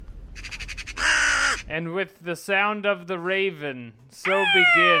And with the sound of the raven, so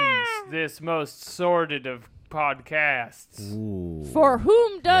begins this most sordid of podcasts. Ooh. For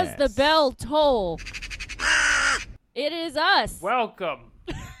whom does the Yes. bell toll? It is us. Welcome.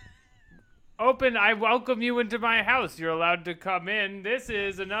 I welcome you into my house. You're allowed to come in. This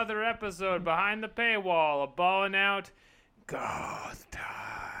is another episode behind the paywall of Ballin' Out Goth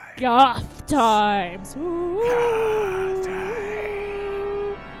Time. Goth times. Goth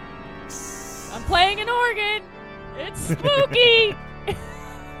Time. I'm playing an organ. It's spooky.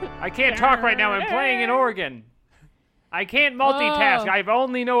 I can't talk right now. I'm playing an organ. I can't multitask. Oh. I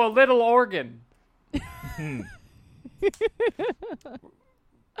only know a little organ.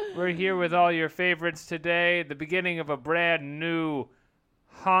 We're here with all your favorites today. The beginning of a brand new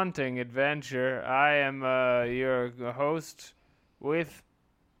haunting adventure. I am your host with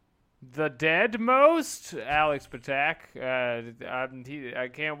the dead most, Alex Patak. I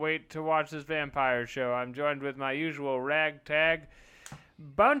can't wait to watch this vampire show. I'm joined with my usual ragtag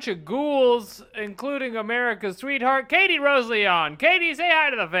bunch of ghouls, including America's sweetheart, Katie Roseleon. Katie, say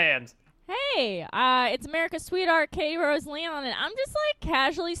hi to the fans. Hey, it's America's sweetheart, Katie Rose Leon, and I'm just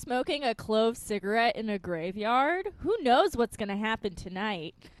casually smoking a clove cigarette in a graveyard. Who knows what's gonna happen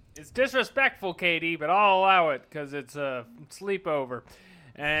tonight? It's disrespectful, Katie, but I'll allow it because it's a sleepover.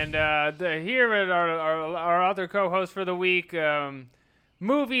 And here are our other co-hosts for the week,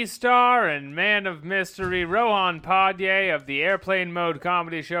 movie star and man of mystery, Rohan Padye of the Airplane Mode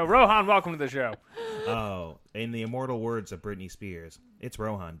Comedy Show. Rohan, welcome to the show. Oh, in the immortal words of Britney Spears, it's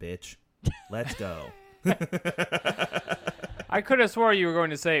Rohan, bitch. Let's go. I could have swore you were going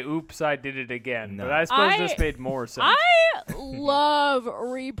to say, oops, I did it again. No. But I suppose this made more sense. I love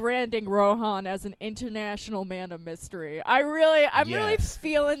rebranding Rohan as an international man of mystery. I'm really Yes.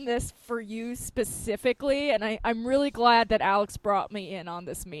 feeling this for you specifically, and I'm really glad that Alex brought me in on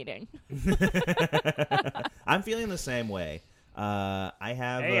this meeting. I'm feeling the same way. I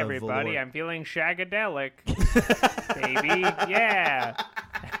have Hey, everybody, velour- I'm feeling shagadelic. Baby, yeah.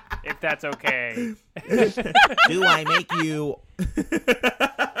 If that's okay. Do I make you...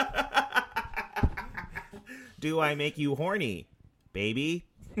 Do I make you horny, baby?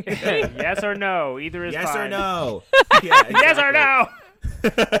 Yes or no? Either is Yes fine. or no? Yeah, Yes or exactly.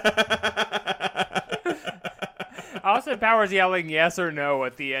 no? Austin Powers yelling yes or no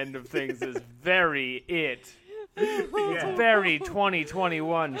at the end of things is very it. It's very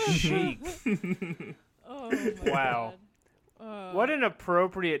 2021 chic. Oh, my Wow. God. What an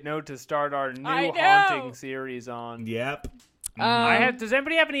appropriate note to start our new I know. haunting series on. Yep. Does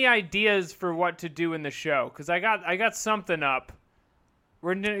anybody have any ideas for what to do in the show? Because I got something up.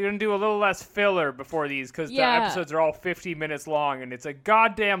 We're gonna do a little less filler before these because the Yeah. episodes are all 50 minutes long and it's a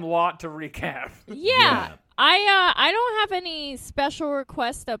goddamn lot to recap. Yeah. I don't have any special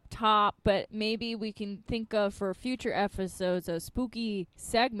requests up top, but maybe we can think of for future episodes a spooky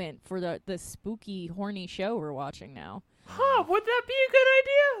segment for the spooky horny show we're watching now. Huh? Would that be a good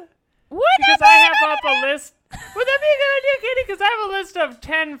idea? Would Because that I be have a up good a idea? list. Would that be a good idea, Katie? Because I have a list of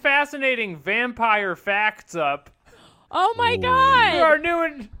 10 fascinating vampire facts up. Oh my Ooh. God!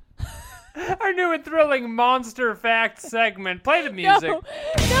 Our new and thrilling monster facts segment. Play the music. No,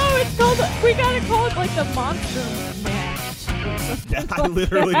 it's called. We gotta call it like the Monster Mash. I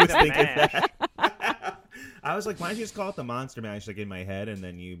literally was thinking Mash. that. I was like, why don't you just call it the Monster Mash, like in my head, and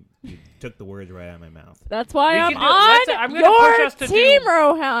then you took the words right out of my mouth. That's why We I'm can do- on I'm gonna push your us to team, do-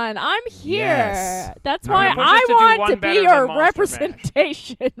 Rohan. I'm here. Yes. That's I'm why gonna push us I to do want one to better be than your Monster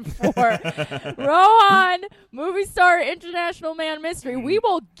representation for Rohan, movie star, international man mystery. We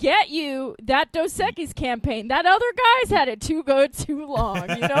will get you that Dos Equis campaign. That other guy's had it too good, too long.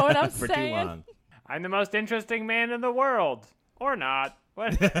 You know what I'm For saying? too long. I'm the most interesting man in the world. Or not.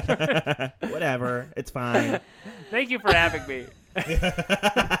 What? Whatever. It's fine. Thank you for having me.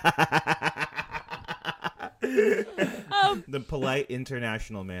 The polite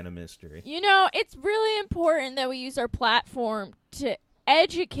international man of mystery. You know, it's really important that we use our platform to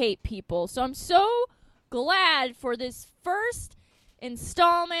educate people. So I'm so glad for this first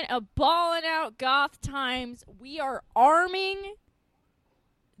installment of Ballin' Out Goth Times. We are arming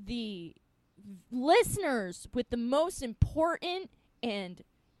the listeners with the most important and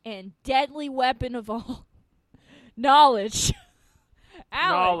deadly weapon of all, knowledge.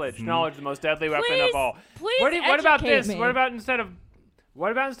 Alex, Knowledge, the most deadly weapon Please- of all. please What about educate this? me. What about instead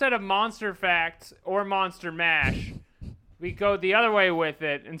of monster facts or monster mash, we go the other way with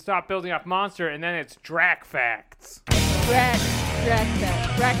it and stop building up monster, and then it's Drac facts. Drac.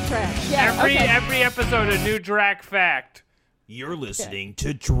 Yeah, Every okay. episode a new Drac fact. You're listening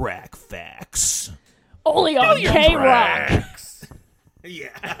to Drac Facts. Only on K-Rock. Dracs.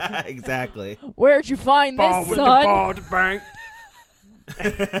 Yeah, exactly. Where'd you find Ball this, with the son? ball at the bank.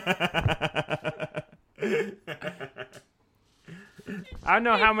 I don't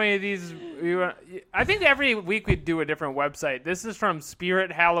know how many of these. I think every week we do a different website. This is from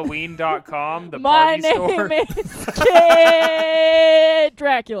spirithalloween.com, the My party store. name is Kid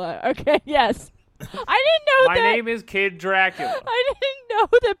Dracula. Okay, yes. I didn't know My that. name is Kid Dracula. I didn't know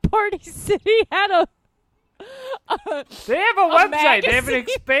that Party City had a They have a website. They have an magazine?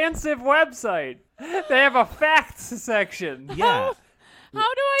 expansive website. They have a facts section. Yeah.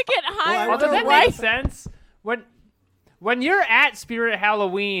 How do I get hired Well, Although to that write? makes sense. When you're at Spirit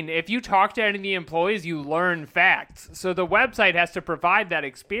Halloween, if you talk to any of the employees, you learn facts. So the website has to provide that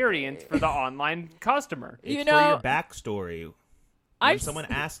experience for the online customer. It's You for know, your backstory. When I've someone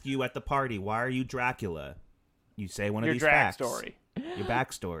asks you at the party, "Why are you Dracula?" You say one of Your these drag facts. story. Your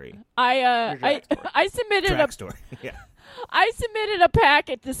backstory. I drag story. I submitted Drag a story. Yeah. I submitted a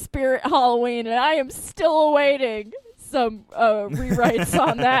packet to Spirit Halloween, and I am still awaiting some rewrites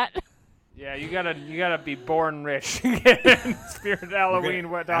on that. Yeah, you gotta be born rich to get in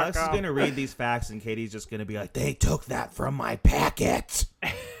SpiritHalloween.com. Alex is gonna read these facts, and Katie's just gonna be like, "They took that from my packet."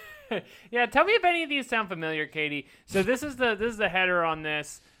 Yeah, tell me if any of these sound familiar, Katie. So this is the header on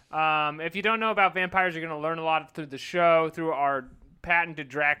this. If you don't know about vampires, you're going to learn a lot through the show, through our patented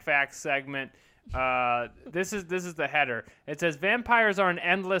Drac Facts segment. This is the header. It says vampires are an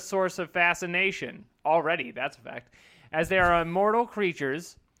endless source of fascination. Already, that's a fact. As they are immortal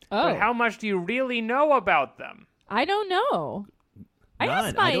creatures. Oh, But how much do you really know about them? I don't know.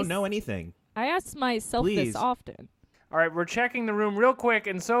 None. I don't know anything. I ask myself Please. this often. All right, we're checking the room real quick,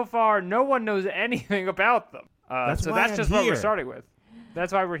 and so far, no one knows anything about them. That's so why that's I'm just what we're here. starting with.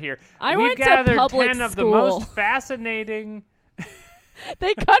 That's why we're here. I We've went to gathered public 10 of the school. most fascinating.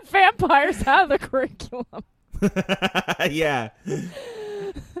 They cut vampires out of the curriculum. Yeah.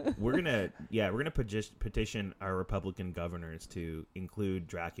 We're gonna petition our Republican governors to include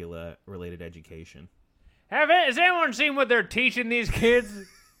Dracula-related education. Has anyone seen what they're teaching these kids?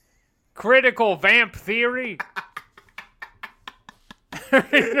 Critical vamp theory?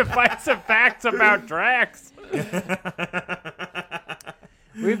 To find some facts about Drax.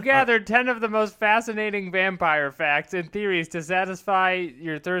 We've gathered 10 of the most fascinating vampire facts and theories to satisfy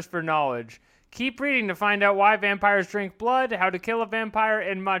your thirst for knowledge. Keep reading to find out why vampires drink blood, how to kill a vampire,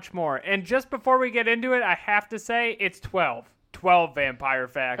 and much more. And just before we get into it, I have to say it's 12. 12 vampire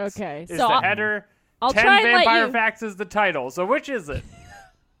facts. Okay, Is so the I'll- header. I'll 10 try and let vampire you- facts is the title. So which is it?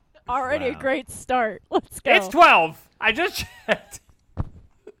 Already a Wow. great start. Let's go. It's 12. I just checked.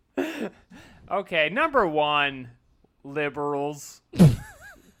 Okay, number 1, liberals.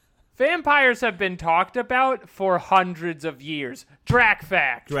 Vampires have been talked about for hundreds of years. Drac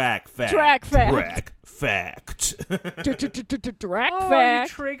fact. Drac fact. Drac fact. Drac fact. Drac Oh, are you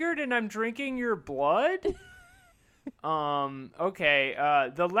fact. triggered and I'm drinking your blood? Okay.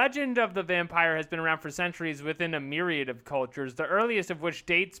 The legend of the vampire has been around for centuries within a myriad of cultures, the earliest of which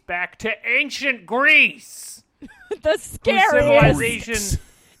dates back to ancient Greece. The Whose scariest. civilization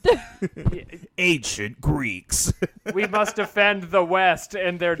Ancient Greeks. we must defend the West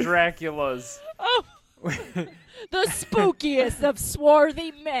and their Draculas. Oh, the spookiest of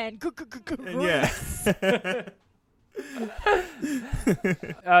swarthy men. Yeah.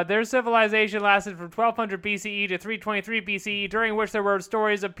 Their civilization lasted from 1200 BCE to 323 BCE, during which there were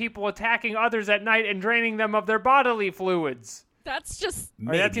stories of people attacking others at night and draining them of their bodily fluids. That's just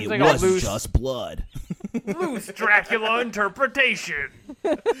Maybe that Maybe seems it like a was loose- just blood. Loose Dracula interpretation.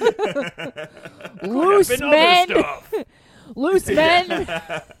 loose Been men. other stuff. Loose men.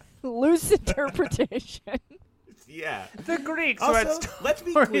 Loose interpretation. Yeah. The Greeks Also, had let's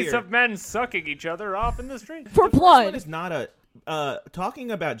be stories clear. of men sucking each other off in the street. For This one blood. is not a talking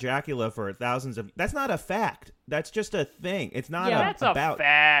about Dracula for thousands of. That's not a fact. That's just a thing. It's not Yeah. That's about. a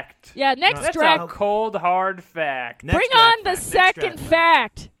fact. Yeah, next That's Drac. a cold, hard fact. Next Bring Drac on the fact. Next second Drac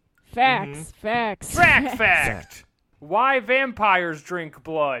fact. Facts. Facts. Drac fact. Why vampires drink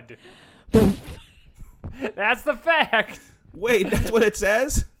blood. That's the fact. Wait, that's what it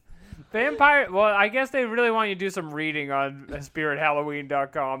says? Well, I guess they really want you to do some reading on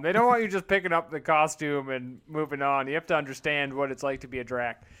SpiritHalloween.com. They don't want you just picking up the costume and moving on. You have to understand what it's like to be a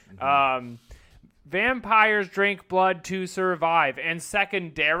Drac. Vampires drink blood to survive, and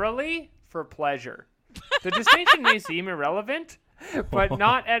secondarily, for pleasure. The distinction may seem irrelevant, but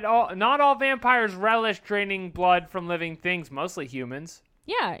not at all. Not all vampires relish draining blood from living things, mostly humans.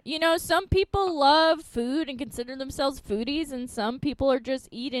 Yeah, some people love food and consider themselves foodies, and some people are just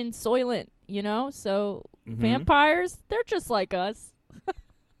eating soylent, So vampires, they're just like us.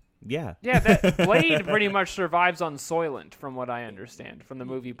 Yeah. Yeah, that Blade pretty much survives on Soylent, from what I understand, from the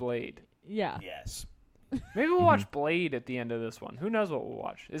movie Blade. Yeah. Yes. Maybe we'll watch Blade at the end of this one. Who knows what we'll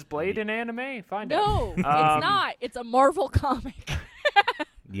watch? Is Blade an anime? Find out. No, it's not. It's a Marvel comic.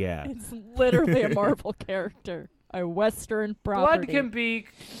 Yeah. It's literally a Marvel character. A Western property. Blood can be.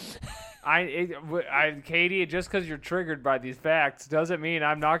 Katie, just because you're triggered by these facts doesn't mean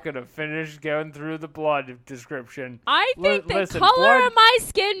I'm not going to finish going through the blood description. I think the listen, color blood- of my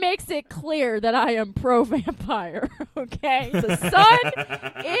skin makes it clear that I am pro-vampire. Okay? The sun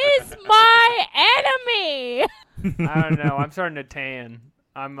is my enemy. I don't know. I'm starting to tan.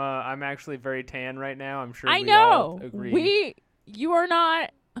 I'm actually very tan right now. I'm sure I we know. all agree. You are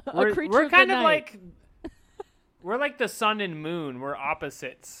not a creature we're of kind the of night. like. We're like the sun and moon. We're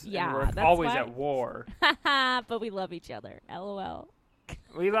opposites. Yeah, and we're that's always why- at war. but we love each other. LOL.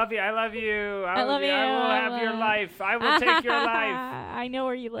 We love you. I love you. I love you. I will I have your love- life. I will take your life. I know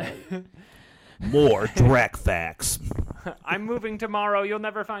where you live. More Drac facts. I'm moving tomorrow. You'll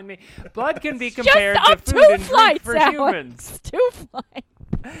never find me. Blood can be Just compared to up food 2 and drink flights, for Alex. humans. 2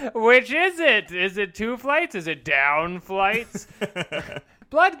 flights. Which is it? Is it 2 flights? Is it down flights?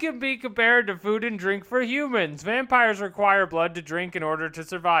 Blood can be compared to food and drink for humans. Vampires require blood to drink in order to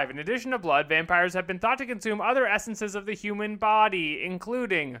survive. In addition to blood, vampires have been thought to consume other essences of the human body,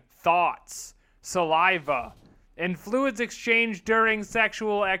 including thoughts, saliva, and fluids exchanged during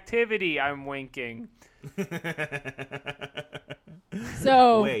sexual activity. I'm winking.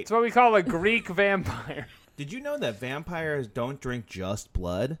 So, Wait, It's what we call a Greek vampire. did you know that vampires don't drink just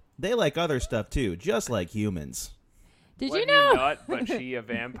blood? They like other stuff too, just like humans. did What, you know nut, but she a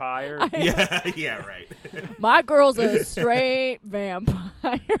vampire? Yeah, right. my girl's a straight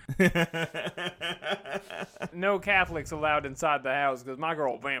vampire? No Catholics allowed inside the house because my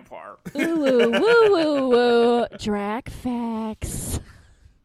girl a vampire. Ooh, woo, woo, woo. Drac facts.